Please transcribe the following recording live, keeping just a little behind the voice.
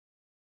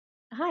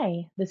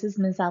Hi, this is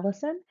Ms.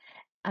 Ellison.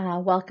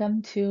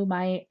 Welcome to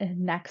my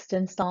next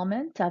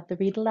installment of the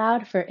Read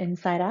Aloud for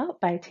Inside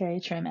Out by Terry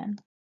Truman.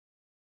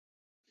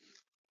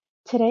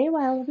 Today,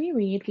 while we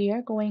read, we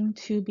are going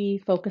to be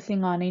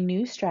focusing on a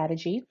new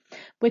strategy,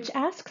 which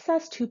asks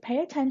us to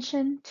pay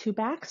attention to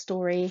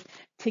backstory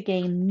to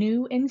gain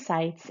new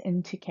insights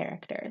into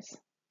characters.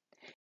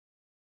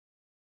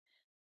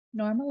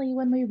 Normally,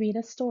 when we read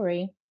a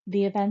story,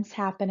 the events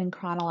happen in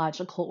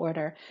chronological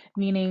order,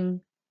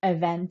 meaning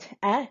event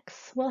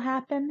X will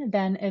happen,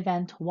 then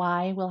event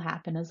Y will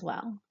happen as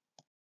well.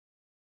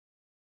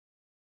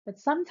 But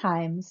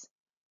sometimes,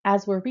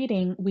 as we're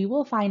reading, we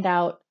will find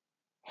out,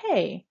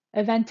 hey,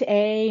 event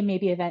A,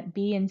 maybe event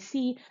B and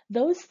C,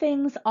 those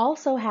things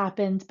also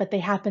happened, but they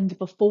happened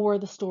before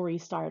the story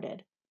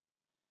started.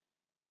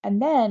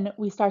 And then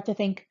we start to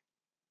think,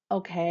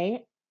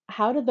 okay,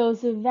 how do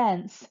those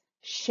events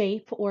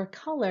shape or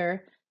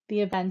color the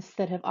events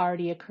that have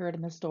already occurred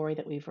in the story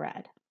that we've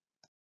read?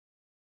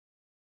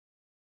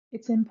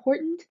 It's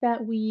important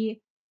that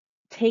we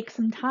take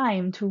some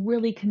time to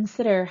really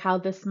consider how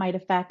this might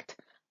affect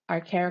our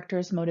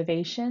characters'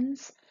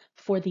 motivations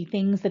for the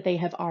things that they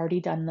have already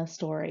done in the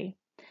story.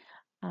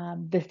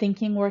 The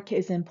thinking work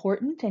is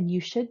important, and you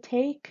should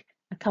take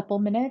a couple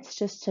minutes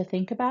just to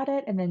think about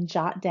it and then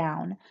jot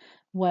down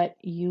what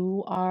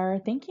you are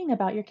thinking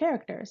about your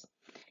characters.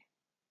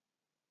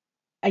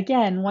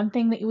 Again, one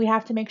thing that we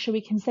have to make sure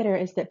we consider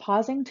is that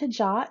pausing to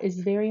jot is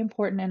very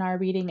important in our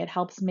reading. It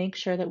helps make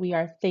sure that we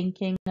are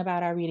thinking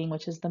about our reading,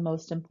 which is the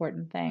most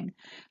important thing.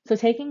 So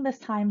taking this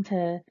time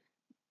to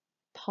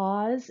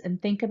pause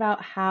and think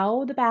about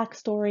how the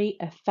backstory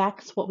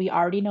affects what we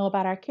already know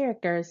about our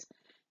characters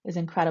is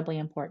incredibly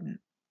important.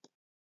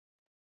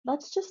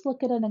 Let's just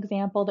look at an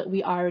example that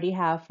we already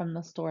have from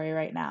the story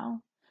right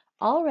now.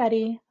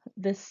 Already,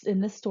 in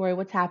this story,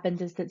 what's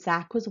happened is that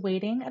Zach was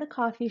waiting at a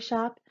coffee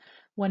shop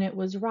when it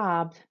was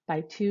robbed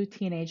by two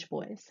teenage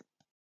boys.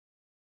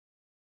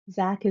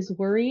 Zach is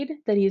worried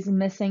that he's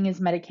missing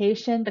his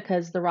medication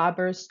because the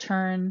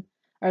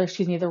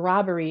the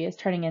robbery is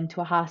turning into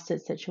a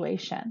hostage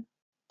situation.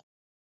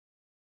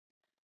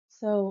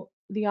 So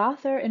the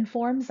author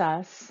informs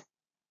us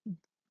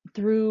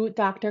through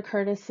Dr.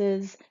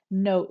 Curtis's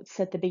notes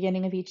at the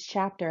beginning of each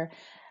chapter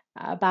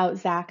about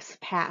Zach's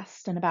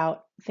past and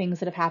about things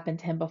that have happened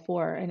to him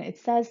before. And it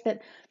says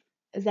that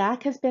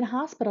Zach has been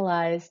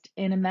hospitalized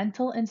in a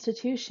mental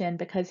institution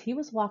because he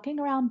was walking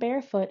around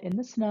barefoot in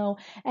the snow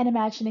and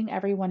imagining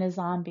everyone as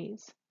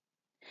zombies.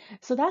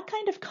 So that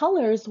kind of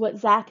colors what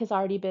Zach has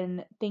already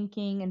been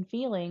thinking and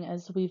feeling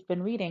as we've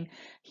been reading.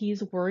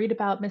 He's worried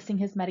about missing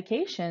his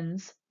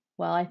medications.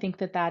 Well, I think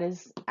that that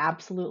is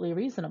absolutely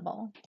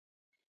reasonable.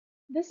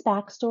 This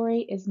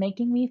backstory is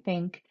making me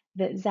think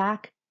that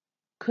Zach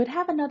could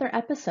have another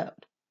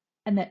episode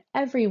and that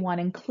everyone,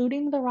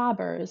 including the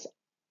robbers,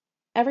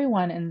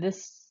 everyone in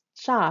this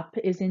shop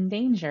is in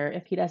danger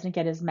if he doesn't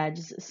get his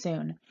meds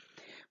soon.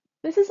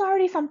 This is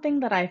already something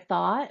that I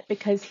thought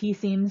because he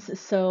seems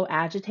so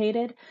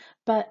agitated,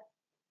 but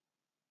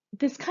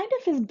this kind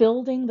of is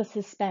building the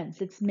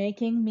suspense. It's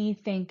making me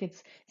think,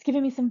 it's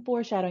giving me some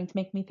foreshadowing to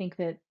make me think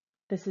that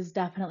this is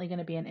definitely going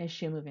to be an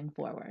issue moving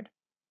forward.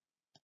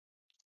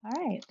 All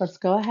right, let's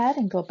go ahead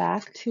and go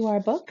back to our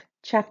book,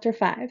 chapter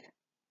 5.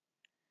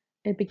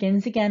 It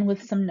begins again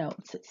with some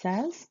notes. It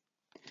says,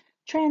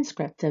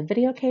 transcript of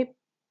videotaped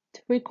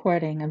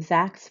recording of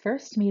Zach's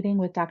first meeting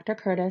with Dr.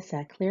 Curtis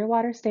at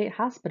Clearwater State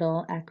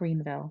Hospital at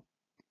Greenville.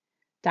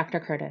 Dr.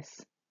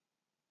 Curtis,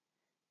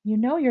 you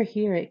know you're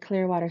here at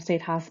Clearwater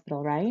State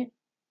Hospital, right?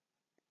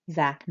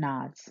 Zach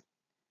nods.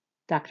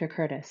 Dr.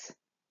 Curtis,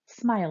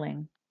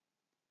 smiling.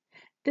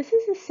 This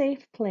is a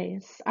safe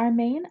place. Our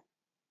main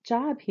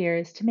job here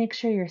is to make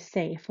sure you're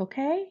safe,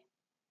 okay?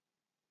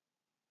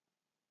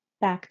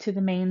 Back to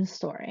the main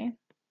story.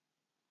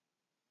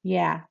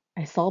 Yeah,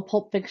 I saw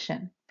Pulp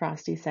Fiction,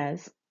 Frosty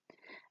says.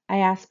 I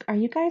ask, are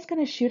you guys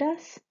going to shoot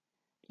us?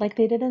 Like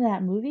they did in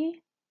that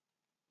movie?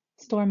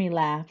 Stormy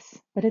laughs,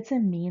 but it's a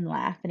mean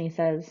laugh, and he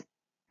says,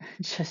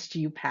 just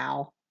you,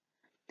 pal.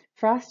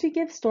 Frosty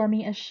gives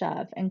Stormy a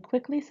shove and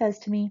quickly says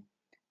to me,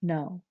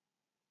 no,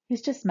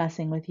 he's just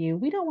messing with you.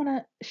 We don't want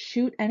to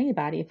shoot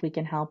anybody if we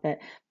can help it.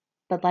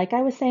 But like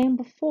I was saying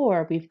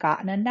before, we've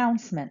got an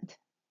announcement.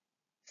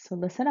 So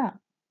listen up.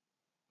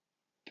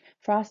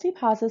 Frosty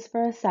pauses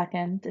for a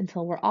second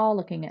until we're all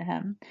looking at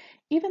him.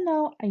 Even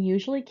though I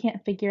usually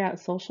can't figure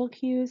out social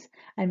cues,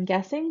 I'm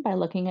guessing by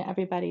looking at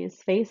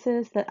everybody's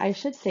faces that I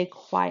should stay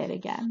quiet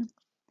again.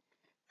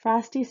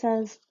 Frosty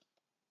says,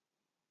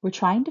 we're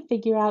trying to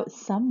figure out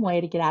some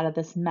way to get out of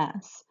this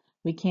mess.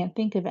 We can't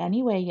think of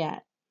any way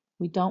yet.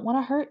 We don't want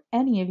to hurt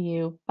any of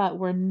you, but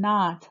we're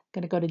not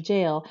going to go to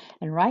jail,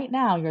 and right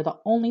now you're the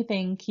only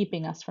thing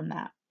keeping us from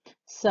that.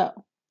 So,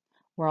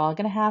 we're all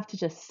going to have to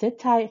just sit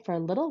tight for a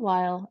little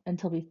while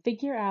until we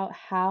figure out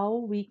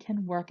how we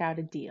can work out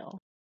a deal.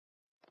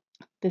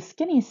 The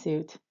skinny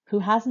suit, who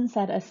hasn't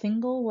said a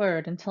single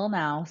word until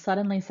now,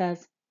 suddenly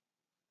says,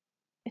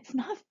 it's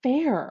not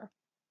fair.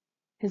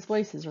 His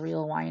voice is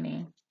real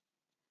whiny.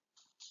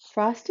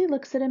 Frosty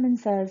looks at him and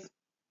says,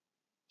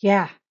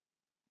 Yeah,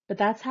 but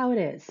that's how it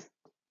is.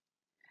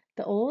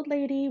 The old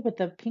lady with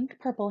the pink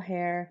purple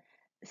hair,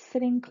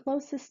 sitting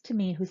closest to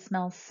me, who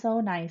smells so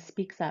nice,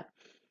 speaks up.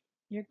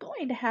 You're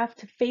going to have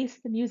to face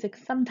the music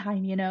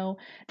sometime, you know.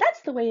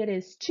 That's the way it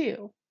is,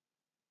 too.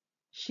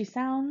 She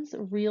sounds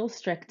real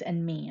strict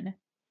and mean.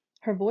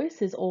 Her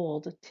voice is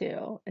old,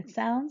 too. It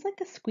sounds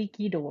like a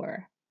squeaky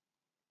door.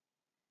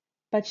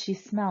 But she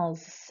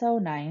smells so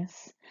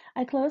nice.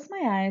 I close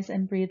my eyes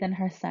and breathe in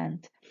her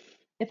scent.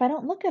 If I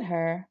don't look at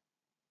her,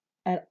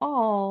 at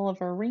all of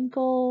her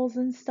wrinkles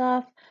and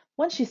stuff,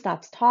 once she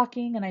stops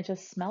talking and I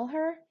just smell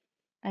her,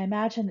 I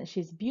imagine that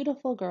she's a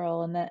beautiful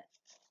girl and that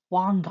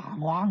Wong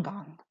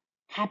gong,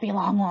 happy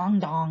long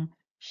dong.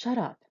 Shut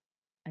up,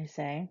 I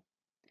say.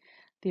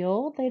 The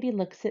old lady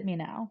looks at me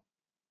now.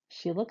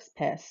 She looks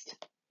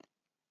pissed.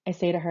 I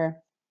say to her,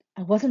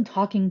 I wasn't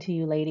talking to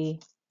you,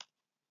 lady.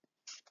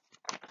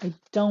 I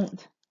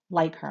don't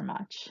like her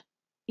much,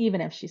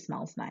 even if she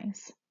smells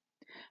nice.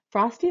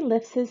 Frosty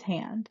lifts his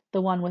hand,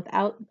 the one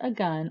without a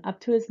gun, up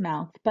to his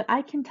mouth, but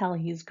I can tell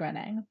he's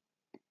grinning.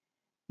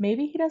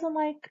 Maybe he doesn't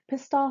like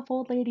pissed off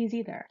old ladies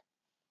either.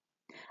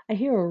 I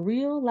hear a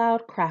real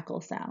loud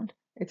crackle sound.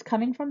 It's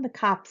coming from the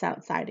cops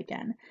outside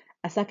again.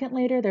 A second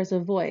later, there's a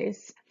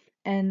voice,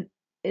 and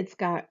it's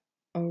got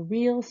a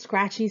real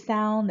scratchy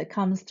sound that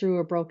comes through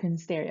a broken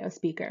stereo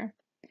speaker.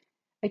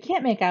 I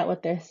can't make out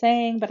what they're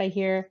saying, but I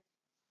hear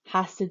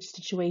hostage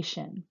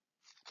situation,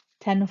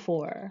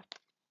 10-4,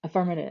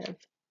 affirmative.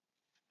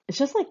 It's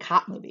just like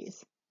cop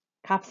movies,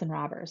 cops and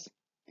robbers.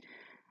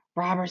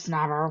 Robber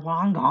snobber,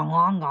 long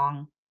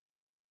gong.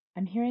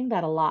 I'm hearing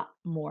that a lot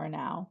more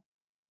now,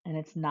 and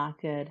it's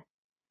not good.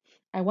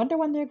 I wonder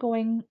when they're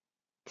going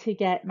to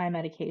get my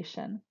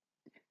medication.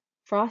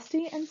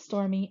 Frosty and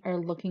Stormy are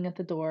looking at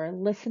the door,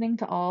 listening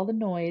to all the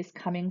noise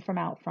coming from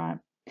out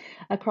front.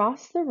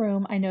 Across the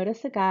room, I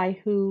notice a guy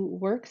who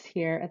works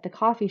here at the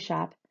coffee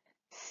shop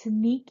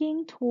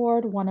sneaking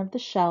toward one of the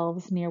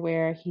shelves near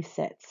where he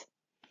sits.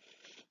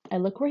 I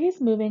look where he's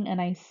moving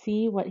and I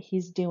see what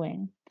he's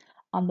doing.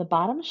 On the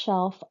bottom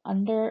shelf,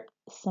 under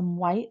some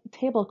white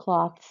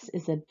tablecloths,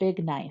 is a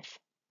big knife.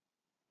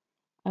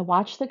 I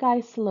watch the guy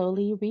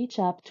slowly reach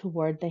up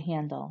toward the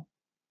handle.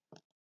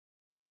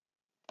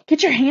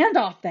 Get your hand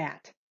off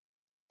that!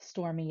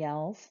 Stormy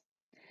yells.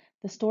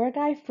 The store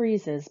guy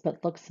freezes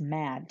but looks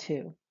mad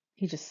too.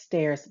 He just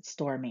stares at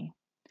Stormy.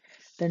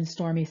 Then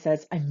Stormy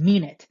says, I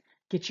mean it.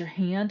 Get your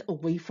hand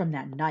away from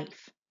that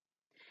knife.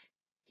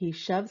 He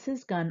shoves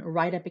his gun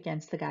right up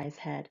against the guy's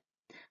head.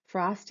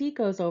 Frosty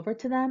goes over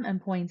to them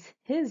and points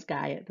his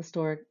gun at the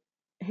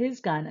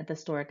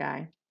store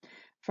guy.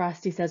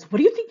 Frosty says, what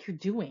do you think you're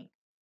doing?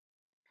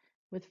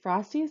 With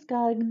Frosty's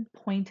gun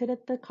pointed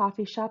at the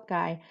coffee shop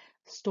guy,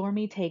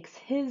 Stormy takes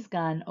his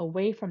gun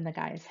away from the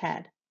guy's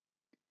head.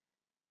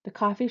 The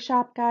coffee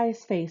shop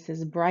guy's face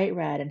is bright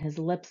red and his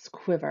lips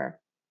quiver.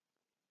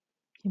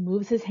 He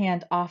moves his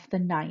hand off the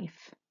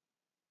knife.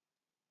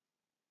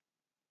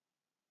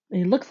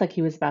 He looks like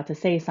he was about to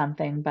say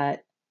something,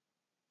 but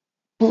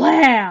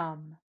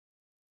blam!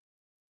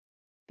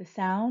 The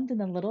sound in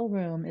the little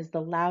room is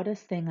the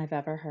loudest thing I've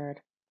ever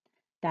heard.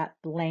 That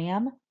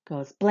blam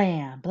goes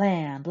blam,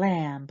 blam,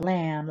 blam,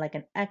 blam, like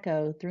an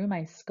echo through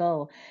my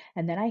skull,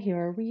 and then I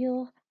hear a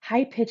real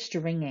high-pitched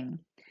ringing.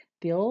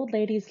 The old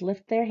ladies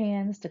lift their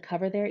hands to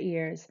cover their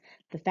ears.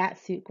 The fat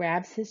suit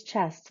grabs his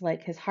chest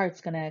like his heart's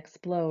gonna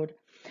explode.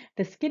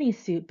 The skinny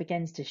suit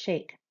begins to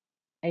shake.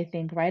 I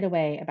think right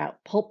away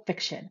about Pulp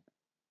Fiction.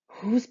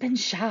 Who's been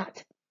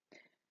shot?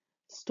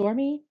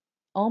 Stormy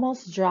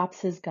almost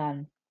drops his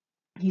gun.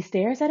 He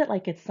stares at it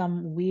like it's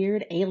some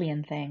weird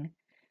alien thing.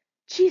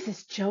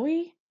 Jesus,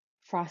 Joey!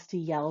 Frosty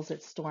yells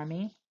at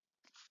Stormy.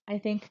 I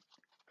think,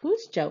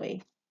 who's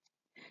Joey?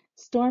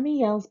 Stormy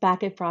yells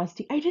back at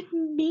Frosty, I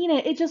didn't mean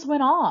it. It just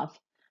went off.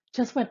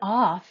 Just went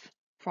off,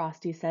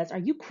 Frosty says. Are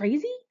you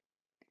crazy?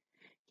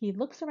 He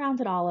looks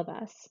around at all of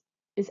us.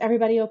 Is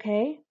everybody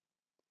okay?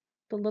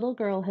 The little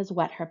girl has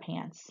wet her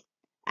pants.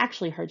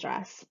 Actually, her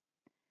dress.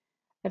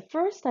 At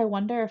first, I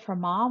wonder if her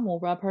mom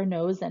will rub her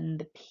nose in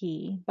the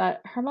pee,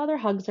 but her mother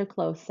hugs her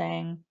close,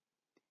 saying,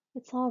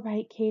 It's all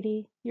right,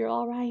 Katie. You're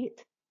all right.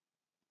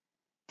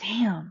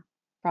 Damn,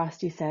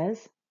 Frosty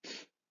says.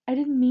 I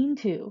didn't mean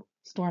to,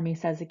 Stormy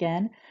says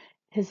again.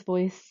 His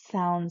voice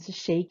sounds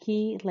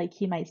shaky, like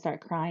he might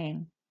start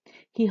crying.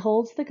 He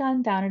holds the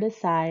gun down at his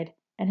side,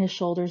 and his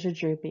shoulders are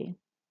droopy.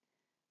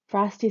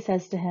 Frosty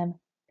says to him,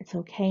 It's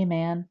okay,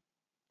 man.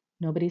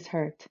 Nobody's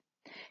hurt.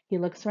 He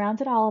looks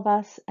around at all of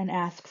us and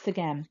asks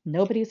again,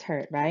 Nobody's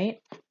hurt, right?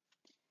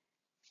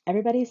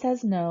 Everybody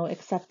says no,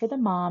 except for the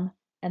mom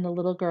and the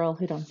little girl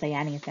who don't say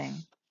anything.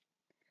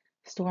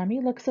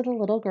 Stormy looks at the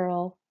little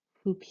girl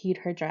who peed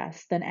her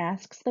dress, then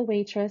asks the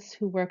waitress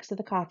who works at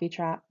the coffee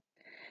shop,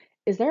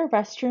 Is there a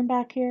restroom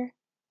back here?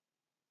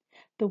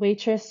 The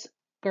waitress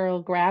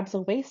girl grabs a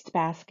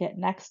wastebasket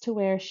next to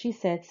where she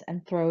sits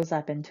and throws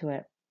up into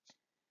it.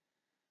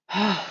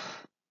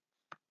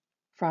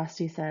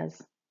 Frosty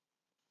says.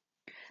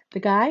 The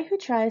guy who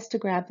tries to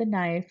grab the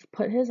knife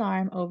put his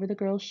arm over the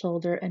girl's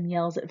shoulder and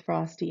yells at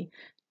Frosty,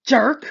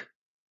 "Jerk!"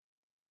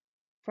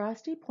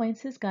 Frosty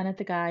points his gun at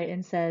the guy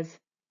and says,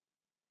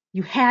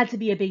 "You had to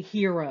be a big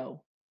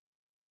hero."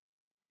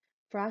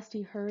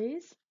 Frosty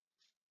hurries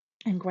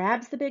and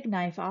grabs the big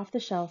knife off the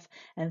shelf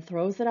and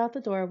throws it out the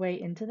doorway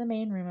into the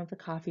main room of the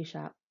coffee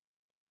shop.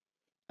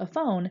 A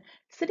phone,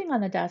 sitting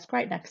on the desk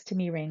right next to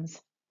me,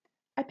 rings.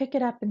 I pick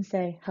it up and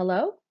say,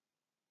 "Hello?"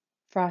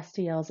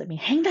 Frosty yells at me,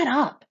 "Hang that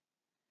up!"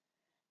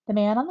 The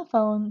man on the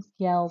phone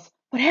yells,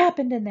 "What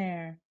happened in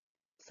there?"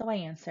 So I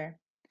answer,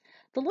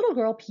 "The little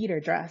girl peed her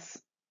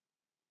dress."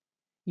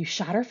 "You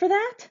shot her for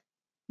that?"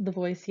 The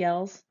voice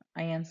yells.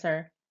 I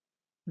answer,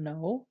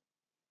 "No."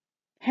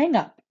 "Hang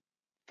up,"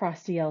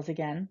 Frosty yells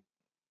again.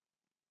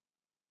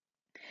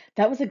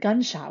 "That was a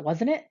gunshot,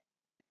 wasn't it?"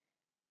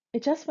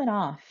 "It just went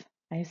off,"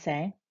 I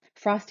say.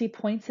 Frosty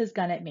points his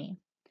gun at me.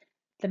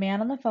 The man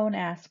on the phone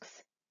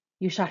asks,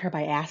 "You shot her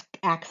by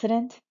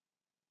accident?"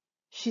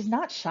 "She's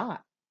not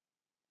shot."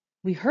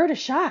 "We heard a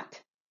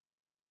shot."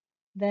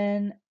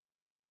 Then,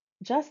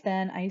 just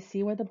then, I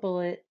see where the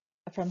bullet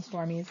from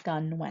Stormy's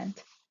gun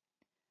went.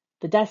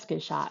 "The desk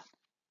is shot,"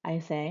 I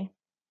say.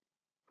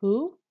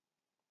 "Who?"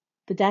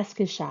 "The desk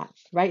is shot,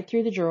 right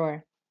through the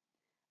drawer."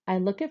 I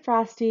look at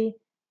Frosty,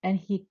 and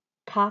he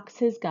cocks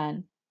his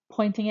gun,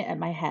 pointing it at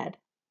my head.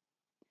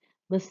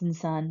 "Listen,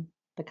 son,"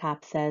 the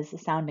cop says,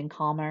 sounding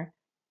calmer.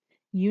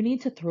 "You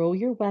need to throw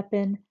your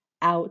weapon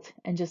out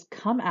and just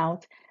come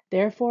out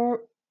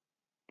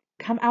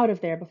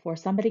of there before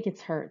somebody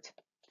gets hurt."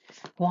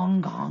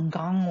 Wong gong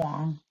gong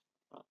wong.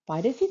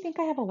 Why does he think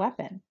I have a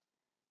weapon?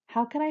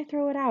 How can I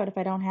throw it out if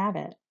I don't have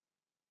it?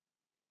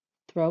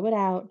 Throw it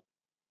out.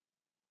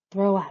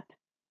 Throw up.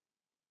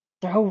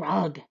 Throw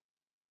rug.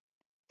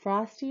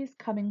 Frosty's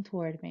coming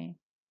toward me.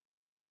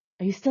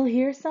 "Are you still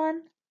here,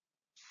 son?"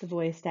 the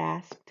voice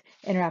asked,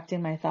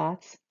 interrupting my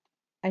thoughts.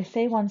 I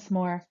say once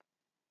more,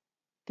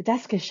 "The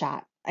desk is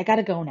shot. I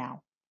gotta go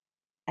now."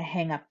 I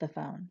hang up the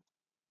phone.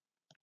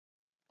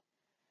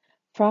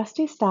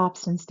 Frosty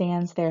stops and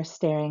stands there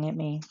staring at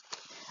me.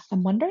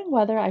 I'm wondering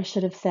whether I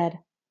should have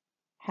said,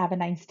 "Have a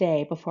nice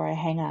day," before I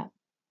hang up.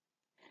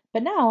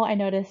 But now I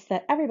notice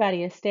that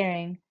everybody is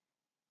staring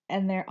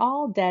and they're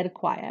all dead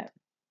quiet.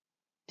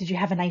 "Did you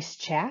have a nice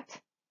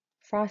chat?"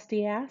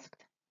 Frosty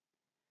asked.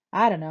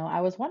 I don't know.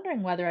 I was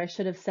wondering whether I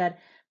should have said.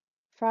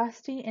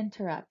 Frosty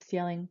interrupts,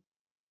 yelling,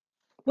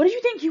 "What did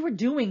you think you were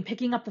doing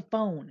picking up the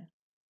phone?"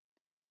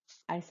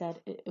 I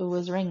said, "It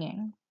was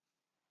ringing."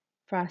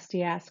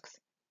 Frosty asks,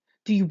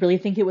 "Do you really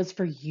think it was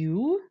for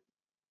you?"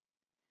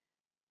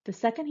 The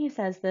second he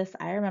says this,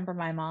 I remember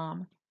my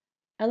mom.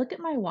 I look at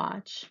my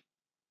watch.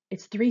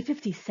 It's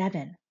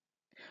 3:57.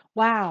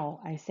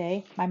 "Wow," I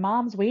say. "My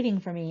mom's waiting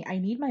for me. I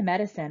need my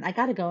medicine. I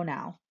gotta go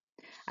now."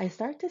 I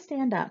start to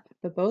stand up,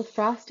 but both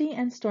Frosty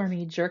and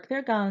Stormy jerk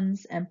their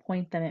guns and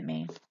point them at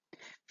me.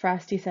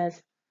 Frosty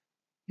says,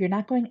 "You're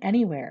not going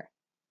anywhere.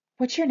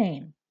 What's your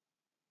name?"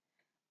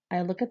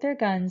 I look at their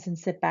guns and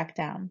sit back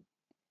down.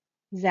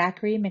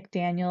 "Zachary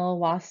McDaniel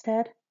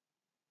Wasted."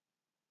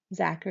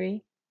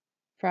 "Zachary,"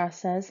 Frost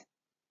says.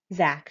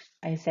 "Zach,"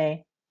 I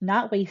say.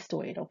 "Not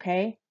wastoid,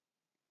 okay?"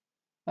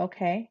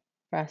 "Okay,"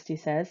 Frosty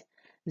says.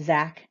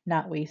 "Zach,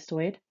 not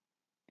wastoid."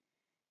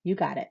 "You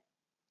got it.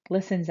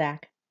 Listen,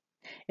 Zach.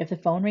 If the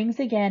phone rings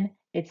again,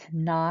 it's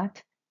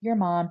not your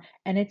mom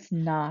and it's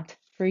not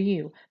for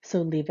you.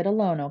 So leave it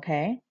alone,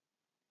 okay?"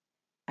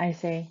 I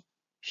say,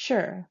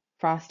 "Sure,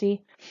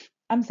 Frosty.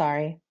 I'm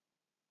sorry."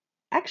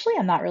 Actually,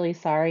 I'm not really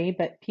sorry,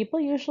 but people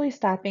usually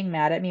stop being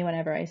mad at me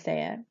whenever I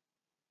say it.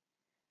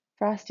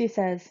 Frosty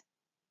says,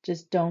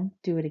 "Just don't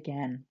do it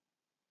again."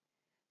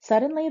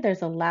 Suddenly,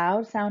 there's a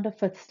loud sound of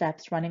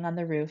footsteps running on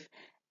the roof.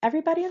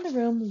 Everybody in the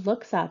room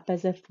looks up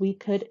as if we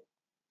could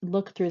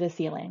look through the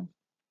ceiling.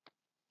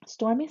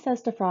 Stormy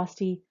says to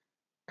Frosty,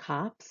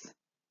 "Cops?"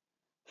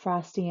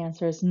 Frosty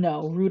answers,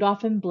 "No,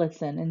 Rudolph and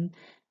Blitzen and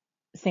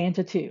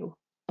Santa too."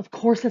 "Of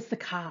course it's the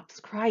cops,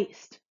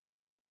 Christ."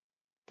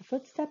 The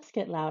footsteps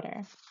get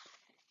louder.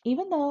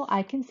 Even though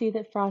I can see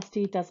that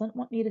Frosty doesn't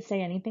want me to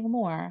say anything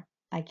more,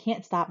 I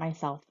can't stop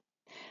myself.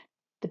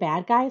 The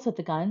bad guys with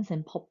the guns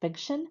in Pulp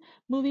Fiction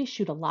movies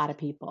shoot a lot of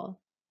people.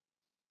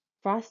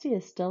 Frosty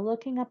is still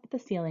looking up at the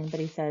ceiling, but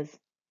he says,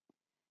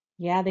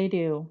 "Yeah, they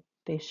do.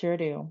 They sure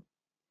do."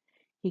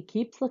 He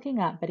keeps looking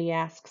up, but he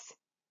asks,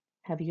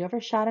 "Have you ever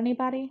shot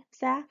anybody,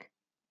 Zach?"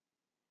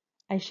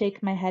 I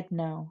shake my head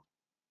no,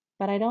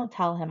 but I don't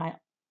tell him I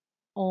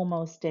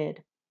almost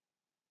did.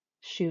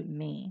 Shoot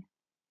me.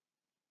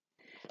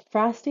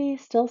 Frosty,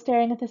 still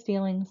staring at the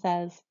ceiling,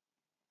 says,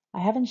 "I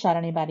haven't shot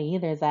anybody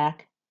either,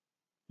 Zach."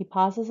 He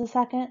pauses a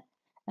second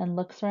and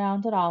looks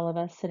around at all of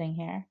us sitting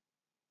here.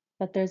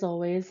 But there's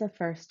always a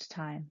first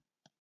time.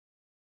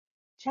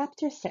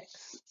 Chapter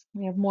 6.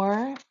 We have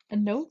more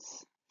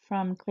notes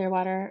from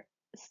Clearwater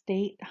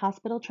State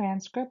Hospital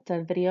transcript,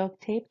 a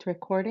videotaped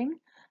recording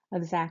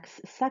of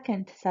Zach's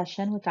second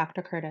session with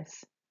Dr.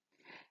 Curtis.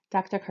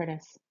 Dr.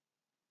 Curtis: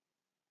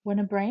 "When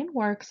a brain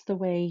works the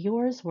way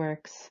yours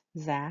works,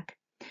 Zach,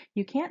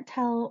 you can't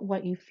tell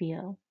what you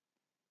feel.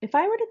 If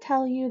I were to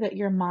tell you that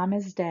your mom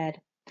is dead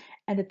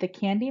and that the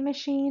candy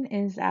machine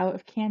is out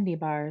of candy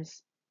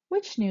bars,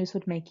 which news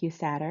would make you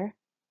sadder?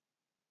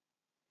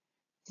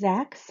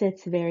 Zack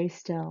sits very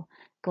still,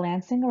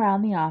 glancing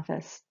around the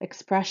office,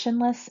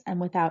 expressionless and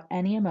without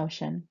any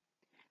emotion.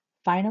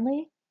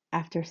 Finally,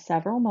 after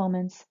several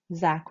moments,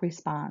 Zack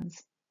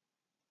responds.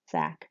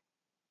 Zack.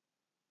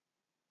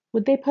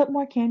 Would they put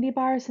more candy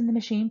bars in the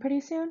machine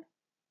pretty soon?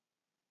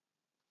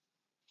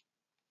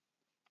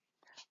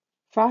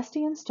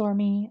 Frosty and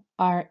Stormy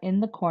are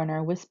in the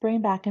corner,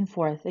 whispering back and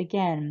forth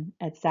again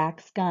at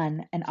Zack's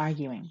gun and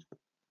arguing.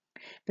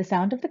 The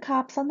sound of the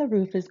cops on the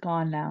roof is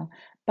gone now,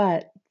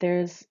 but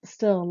there's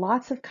still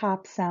lots of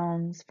cop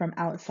sounds from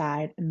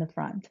outside in the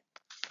front.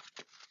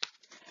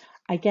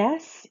 I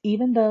guess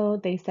even though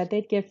they said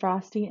they'd give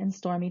Frosty and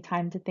Stormy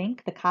time to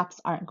think, the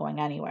cops aren't going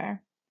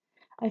anywhere.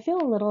 I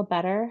feel a little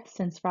better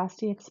since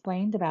Frosty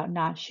explained about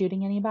not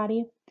shooting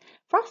anybody.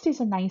 Frosty's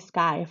a nice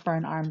guy for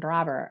an armed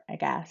robber, I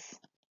guess.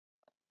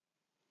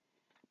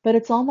 But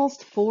it's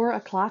almost 4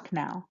 o'clock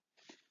now.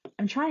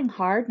 I'm trying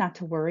hard not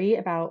to worry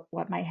about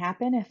what might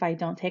happen if I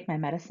don't take my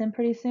medicine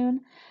pretty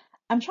soon.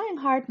 I'm trying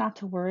hard not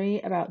to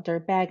worry about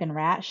Dirtbag and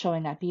Rat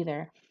showing up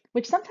either,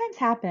 which sometimes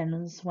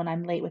happens when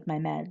I'm late with my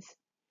meds.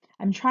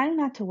 I'm trying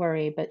not to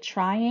worry, but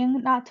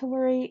trying not to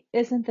worry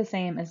isn't the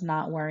same as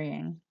not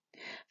worrying.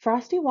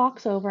 Frosty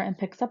walks over and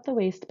picks up the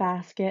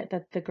wastebasket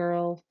that the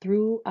girl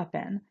threw up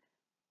in.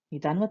 You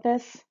done with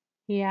this?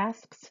 He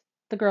asks.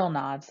 The girl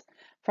nods.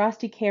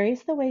 Frosty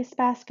carries the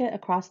wastebasket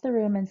across the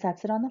room and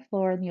sets it on the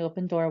floor in the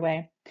open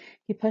doorway.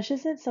 He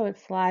pushes it so it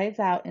slides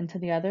out into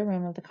the other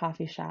room of the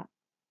coffee shop.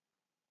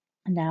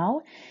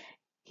 Now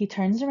he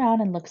turns around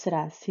and looks at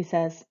us. He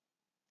says,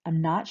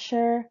 I'm not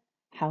sure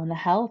how in the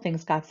hell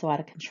things got so out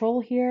of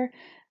control here.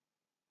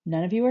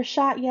 None of you are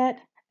shot yet,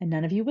 and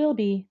none of you will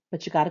be,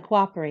 but you gotta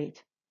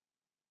cooperate.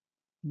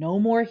 No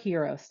more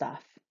hero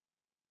stuff.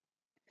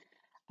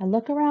 I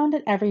look around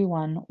at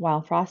everyone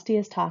while Frosty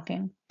is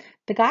talking.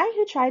 The guy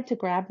who tried to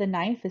grab the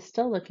knife is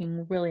still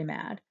looking really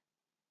mad.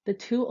 The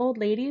two old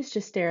ladies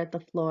just stare at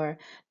the floor.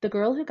 The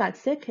girl who got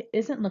sick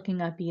isn't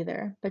looking up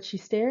either, but she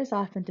stares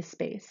off into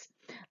space,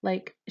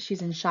 like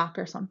she's in shock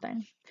or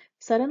something.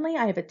 Suddenly,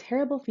 I have a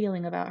terrible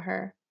feeling about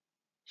her.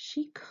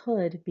 She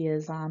could be a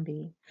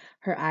zombie.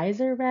 Her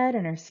eyes are red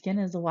and her skin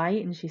is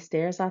white, and she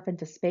stares off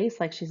into space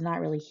like she's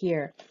not really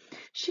here.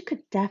 She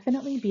could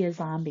definitely be a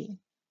zombie.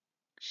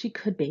 She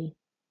could be.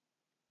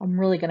 I'm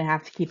really going to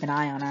have to keep an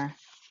eye on her.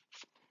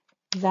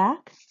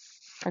 Zack,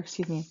 or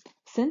excuse me,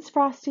 since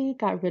Frosty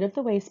got rid of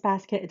the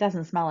wastebasket, it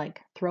doesn't smell like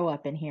throw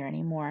up in here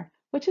anymore,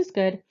 which is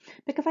good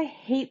because I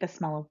hate the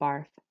smell of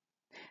barf.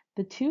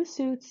 The two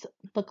suits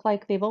look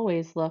like they've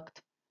always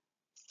looked,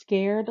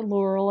 scared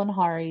Laurel and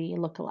Hari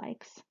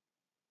lookalikes.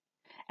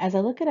 As I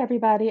look at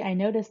everybody, I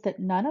notice that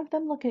none of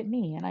them look at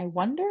me, and I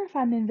wonder if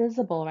I'm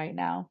invisible right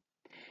now.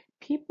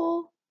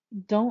 People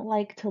don't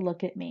like to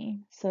look at me,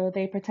 so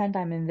they pretend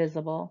I'm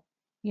invisible.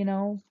 You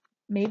know,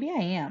 maybe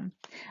I am.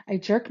 I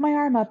jerk my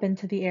arm up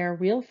into the air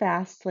real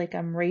fast, like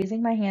I'm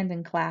raising my hand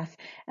in class,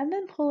 and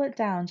then pull it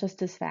down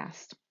just as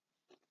fast.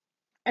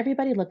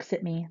 Everybody looks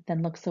at me,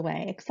 then looks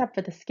away, except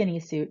for the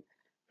skinny suit,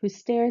 who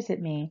stares at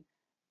me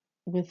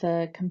with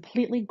a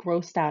completely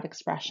grossed out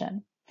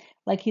expression,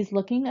 like he's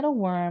looking at a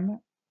worm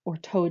or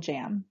toe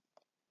jam.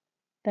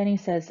 Then he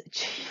says,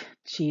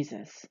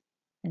 Jesus,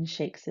 and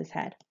shakes his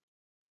head.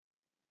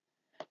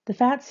 The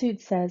fat suit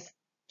says,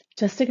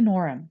 just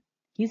ignore him.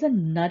 He's as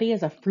nutty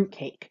as a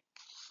fruitcake.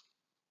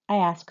 I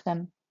ask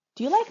them,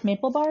 do you like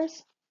maple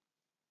bars?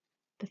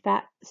 The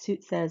fat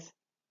suit says,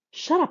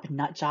 shut up,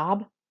 nut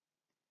job.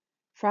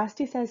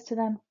 Frosty says to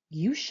them,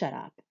 you shut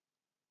up.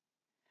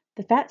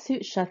 The fat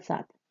suit shuts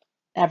up.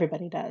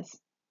 Everybody does.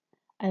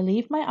 I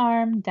leave my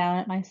arm down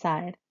at my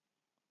side.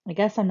 I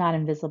guess I'm not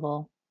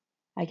invisible.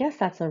 I guess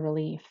that's a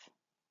relief.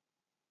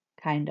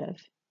 Kind of.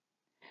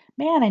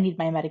 Man, I need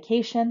my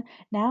medication.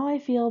 Now I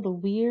feel the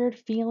weird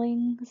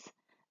feelings,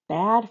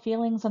 bad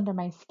feelings under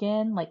my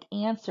skin, like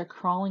ants are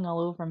crawling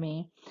all over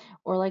me,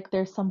 or like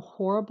there's something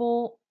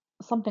horrible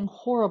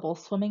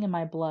swimming in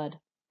my blood.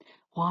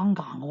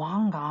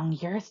 Wong,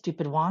 you're a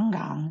stupid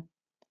Wong.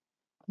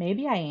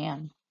 Maybe I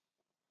am.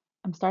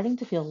 I'm starting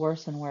to feel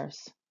worse and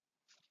worse.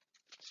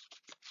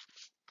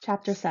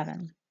 Chapter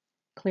 7.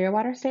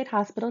 Clearwater State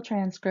Hospital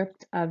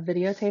transcript of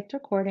videotaped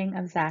recording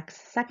of Zack's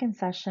second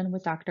session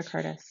with Dr.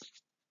 Curtis.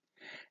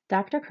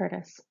 Dr.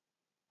 Curtis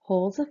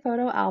holds a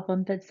photo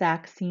album that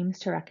Zack seems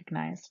to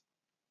recognize.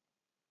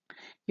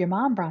 Your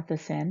mom brought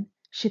this in.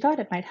 She thought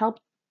it might help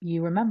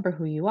you remember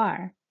who you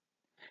are.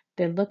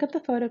 They look at the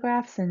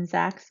photographs in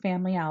Zack's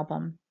family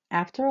album.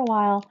 After a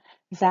while,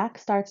 Zack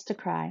starts to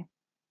cry.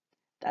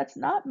 That's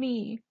not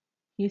me,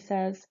 he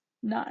says.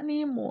 Not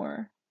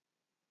anymore.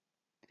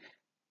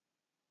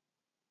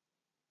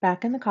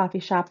 Back in the coffee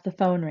shop, the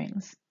phone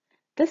rings.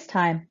 This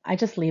time, I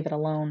just leave it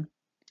alone.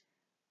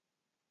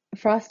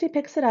 Frosty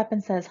picks it up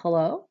and says,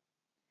 hello?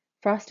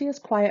 Frosty is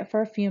quiet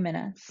for a few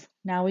minutes.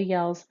 Now he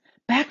yells,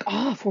 back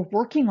off, we're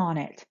working on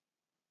it.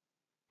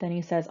 Then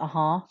he says,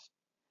 uh-huh.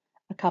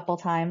 a couple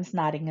times,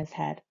 nodding his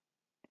head.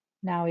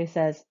 Now he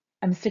says,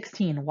 I'm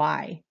 16,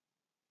 why?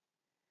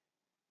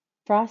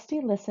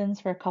 Frosty listens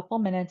for a couple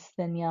minutes,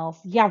 then yells,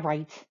 Yeah,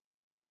 right.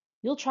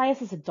 You'll try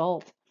us as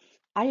adult.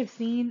 I have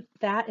seen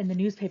that in the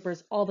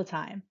newspapers all the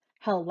time.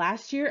 Hell,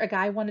 last year a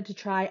guy wanted to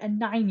try a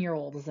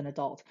 9-year-old as an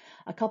adult.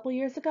 A couple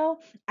years ago,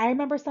 I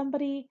remember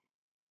somebody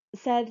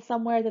said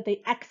somewhere that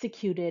they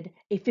executed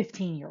a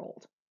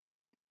 15-year-old.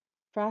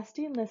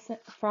 Frosty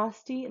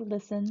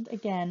listened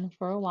again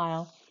for a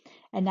while,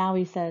 and now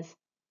he says,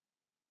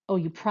 Oh,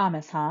 you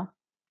promise, huh?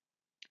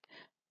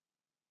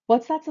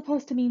 What's that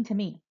supposed to mean to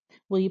me?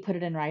 Will you put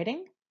it in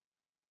writing?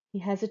 He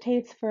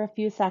hesitates for a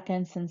few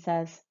seconds and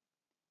says,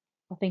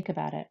 I'll think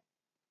about it.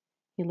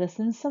 He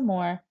listens some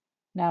more.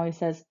 Now he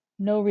says,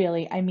 No,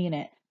 really, I mean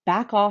it.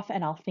 Back off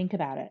and I'll think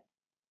about it.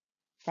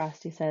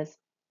 Frosty says,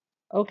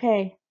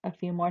 Okay, a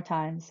few more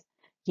times.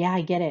 Yeah,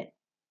 I get it.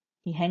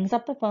 He hangs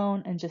up the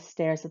phone and just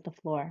stares at the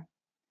floor.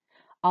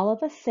 All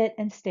of us sit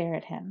and stare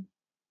at him.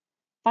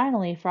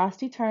 Finally,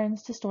 Frosty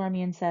turns to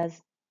Stormy and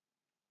says,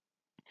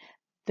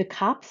 The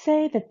cops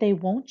say that they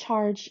won't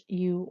charge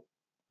you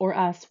or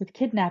us with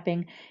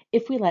kidnapping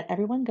if we let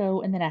everyone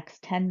go in the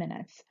next 10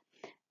 minutes.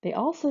 They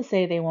also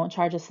say they won't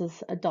charge us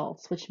as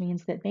adults, which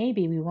means that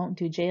maybe we won't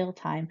do jail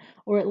time,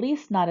 or at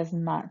least not as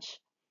much.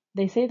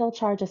 They say they'll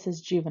charge us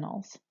as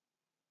juveniles.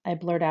 I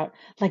blurt out,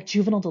 Like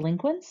juvenile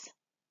delinquents?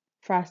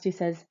 Frosty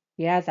says,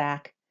 Yeah,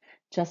 Zach.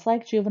 Just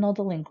like juvenile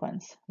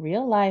delinquents.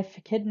 Real life,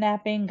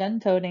 kidnapping,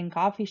 gun-toting,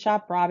 coffee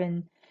shop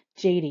robbing,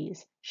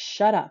 JDs.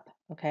 Shut up,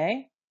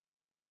 okay?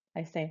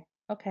 I say,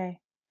 Okay.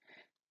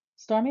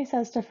 Stormy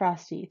says to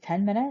Frosty,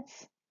 10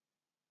 minutes?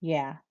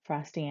 Yeah,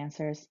 Frosty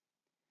answers.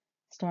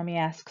 Stormy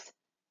asks,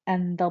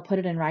 And they'll put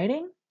it in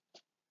writing?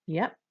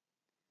 Yep,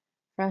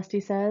 Frosty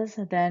says.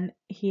 Then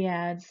he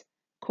adds,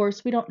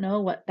 Course, we don't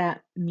know what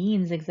that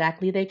means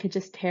exactly. They could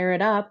just tear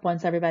it up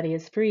once everybody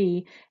is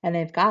free and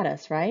they've got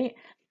us, right?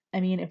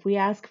 I mean, if we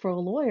ask for a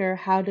lawyer,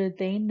 how do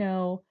they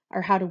know,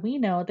 or how do we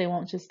know they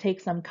won't just take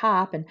some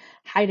cop and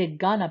hide a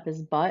gun up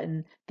his butt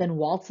and then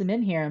waltz him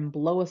in here and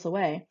blow us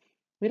away?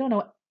 We don't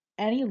know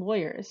any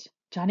lawyers.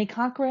 Johnny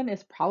Cochran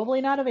is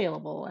probably not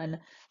available, and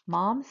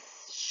Mom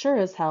sure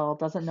as hell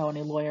doesn't know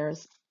any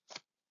lawyers.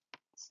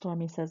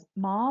 Stormy says,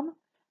 Mom?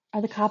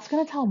 Are the cops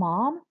gonna tell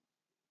Mom?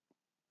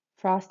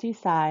 Frosty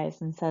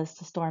sighs and says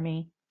to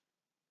Stormy,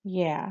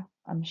 Yeah,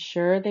 I'm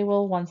sure they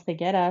will once they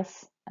get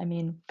us. I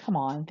mean, come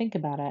on, think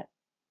about it.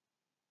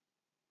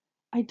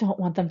 I don't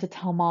want them to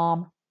tell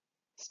Mom,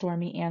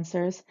 Stormy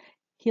answers.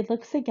 He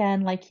looks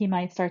again like he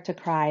might start to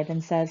cry,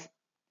 then says,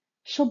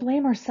 She'll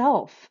blame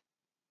herself.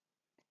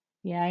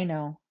 Yeah, I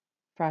know,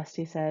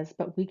 Frosty says,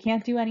 but we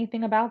can't do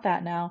anything about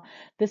that now.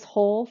 This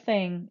whole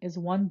thing is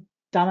one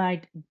dumb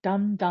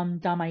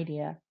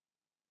idea.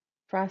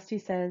 Frosty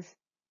says,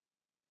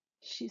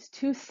 She's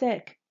too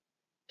sick.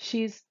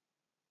 She's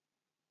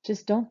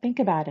Just don't think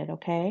about it,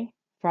 okay?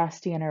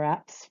 Frosty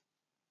interrupts.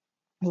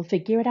 We'll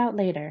figure it out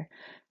later.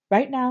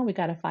 Right now, we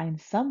gotta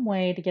find some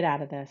way to get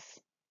out of this.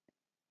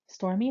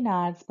 Stormy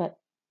nods, but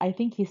I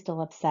think he's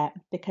still upset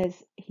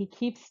because he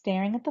keeps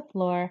staring at the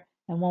floor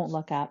and won't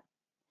look up.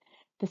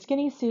 The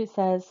skinny suit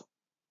says,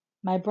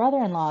 My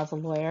brother-in-law is a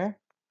lawyer.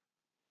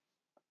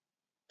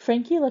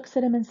 Frankie looks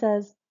at him and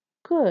says,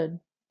 good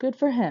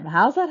for him.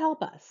 How's that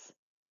help us?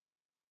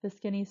 The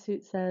skinny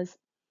suit says,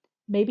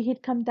 Maybe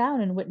he'd come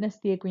down and witness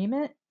the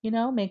agreement,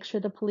 make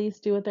sure the police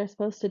do what they're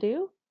supposed to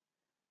do.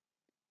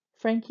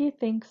 Frankie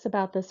thinks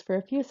about this for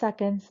a few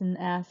seconds and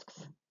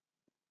asks,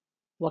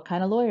 What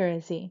kind of lawyer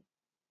is he?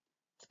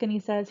 Skinny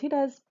says he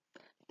does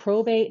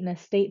probate and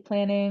estate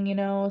planning,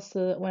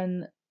 so that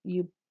when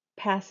you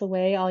pass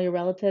away, all your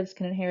relatives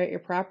can inherit your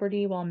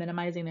property while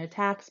minimizing their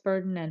tax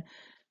burden. And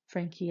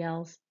Frankie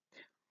yells,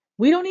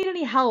 We don't need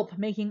any help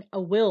making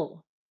a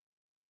will.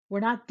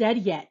 We're not dead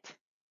yet.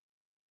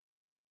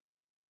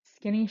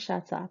 Skinny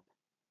shuts up.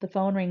 The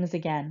phone rings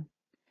again.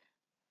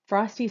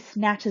 Frosty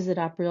snatches it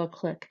up real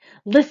quick.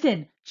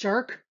 Listen,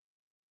 jerk,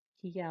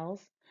 he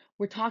yells.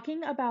 We're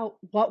talking about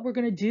what we're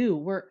gonna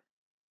do.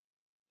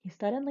 He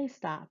suddenly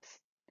stops.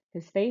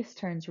 His face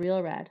turns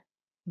real red.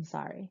 I'm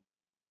sorry.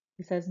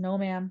 He says, No,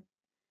 ma'am.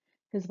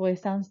 His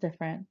voice sounds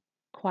different.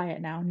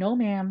 Quiet now. No,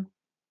 ma'am.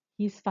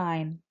 He's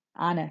fine.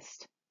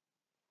 Honest.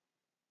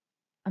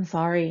 I'm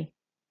sorry,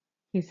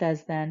 he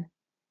says then.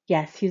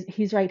 Yes,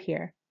 he's right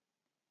here.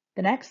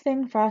 The next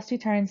thing, Frosty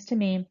turns to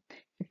me.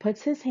 He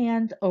puts his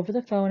hand over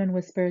the phone and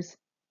whispers,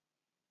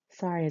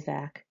 Sorry,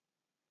 Zach.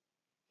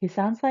 He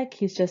sounds like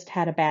he's just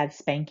had a bad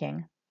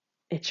spanking.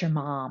 It's your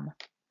mom.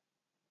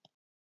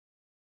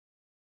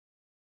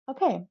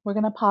 Okay, we're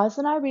going to pause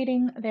in our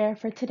reading there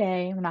for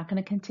today. We're not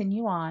going to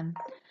continue on,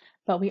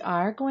 but we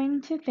are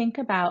going to think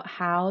about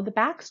how the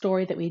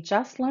backstory that we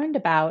just learned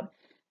about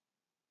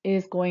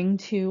is going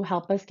to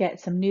help us get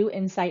some new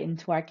insight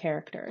into our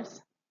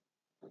characters.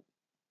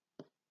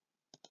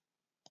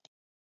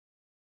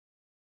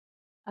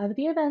 Of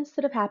the events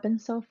that have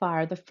happened so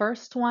far, the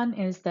first one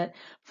is that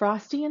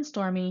Frosty and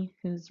Stormy,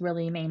 who's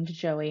really named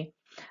Joey,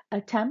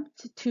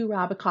 attempt to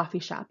rob a coffee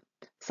shop.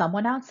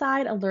 Someone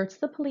outside alerts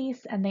the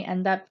police and they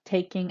end up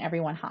taking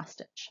everyone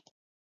hostage.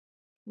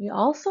 We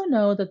also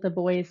know that the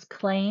boys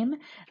claim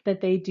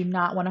that they do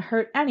not want to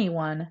hurt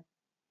anyone,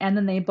 and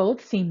then they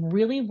both seem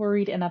really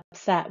worried and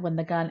upset when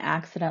the gun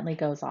accidentally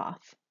goes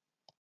off.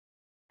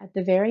 At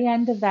the very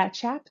end of that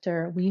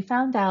chapter, we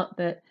found out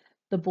that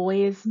the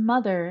boy's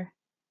mother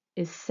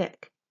is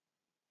sick,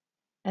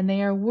 and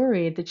they are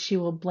worried that she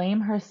will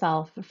blame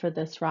herself for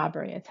this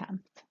robbery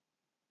attempt.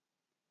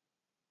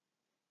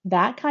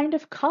 That kind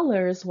of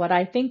colors what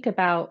I think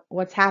about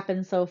what's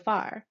happened so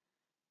far.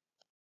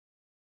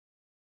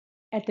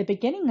 At the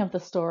beginning of the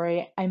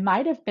story, I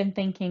might have been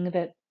thinking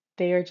that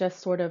they are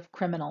just sort of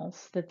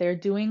criminals, that they're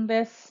doing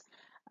this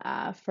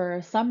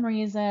for some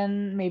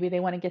reason. Maybe they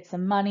want to get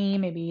some money,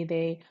 maybe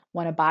they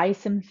want to buy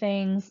some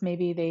things,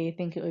 maybe they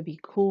think it would be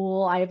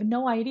cool. I have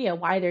no idea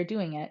why they're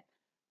doing it.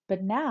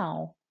 But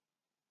now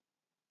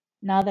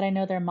that I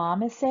know their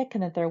mom is sick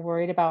and that they're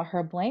worried about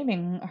her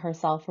blaming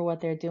herself for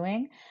what they're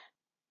doing,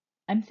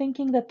 I'm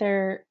thinking that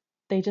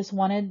they just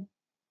wanted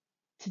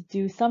to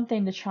do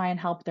something to try and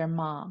help their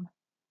mom.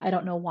 I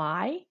don't know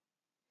why.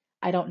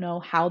 I don't know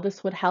how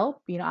this would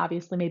help.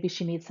 Obviously, maybe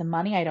she needs some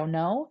money. I don't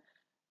know.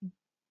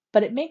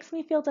 But it makes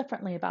me feel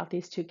differently about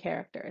these two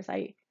characters.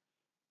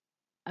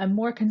 I'm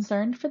more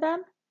concerned for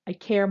them. I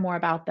care more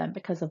about them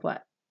because of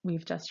what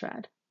we've just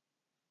read.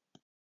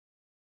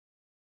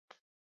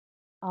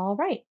 All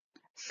right.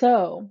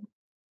 So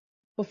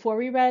before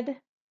we read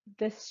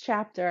this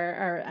chapter,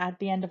 or at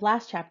the end of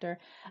last chapter,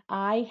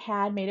 I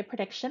had made a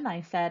prediction.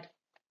 I said,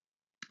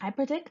 I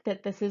predict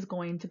that this is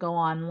going to go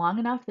on long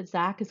enough that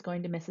Zach is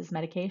going to miss his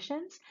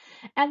medications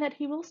and that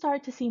he will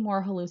start to see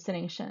more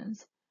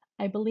hallucinations.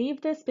 I believe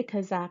this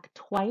because Zach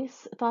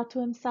twice thought to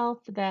himself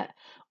that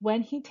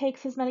when he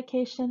takes his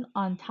medication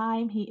on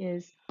time, he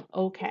is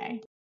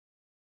okay.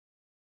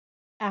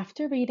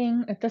 After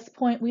reading, at this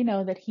point, we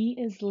know that he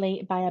is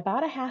late by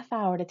about a half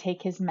hour to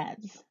take his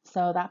meds,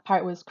 so that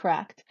part was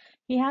correct.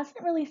 He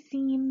hasn't really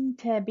seemed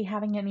to be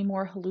having any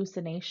more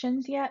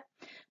hallucinations yet,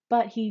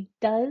 but he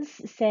does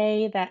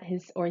say that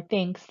or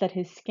thinks that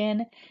his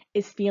skin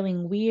is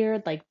feeling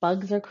weird, like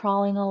bugs are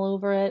crawling all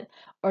over it,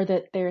 or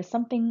that there's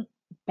something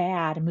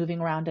bad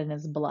moving around in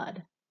his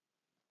blood,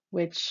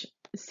 which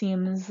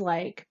seems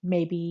like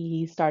maybe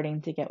he's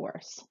starting to get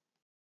worse.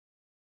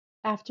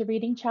 After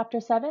reading chapter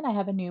 7, I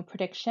have a new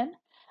prediction.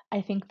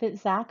 I think that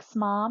Zach's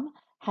mom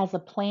has a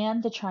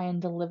plan to try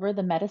and deliver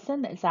the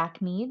medicine that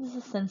Zach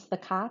needs since the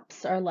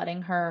cops are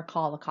letting her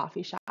call the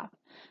coffee shop.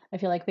 I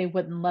feel like they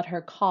wouldn't let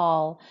her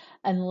call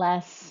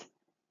unless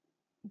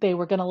they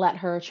were going to let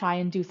her try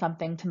and do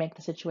something to make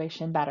the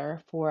situation better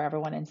for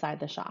everyone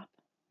inside the shop.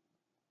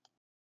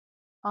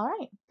 All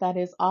right, that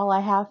is all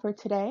I have for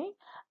today.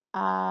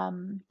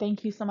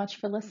 Thank you so much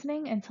for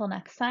listening. Until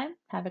next time,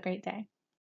 have a great day.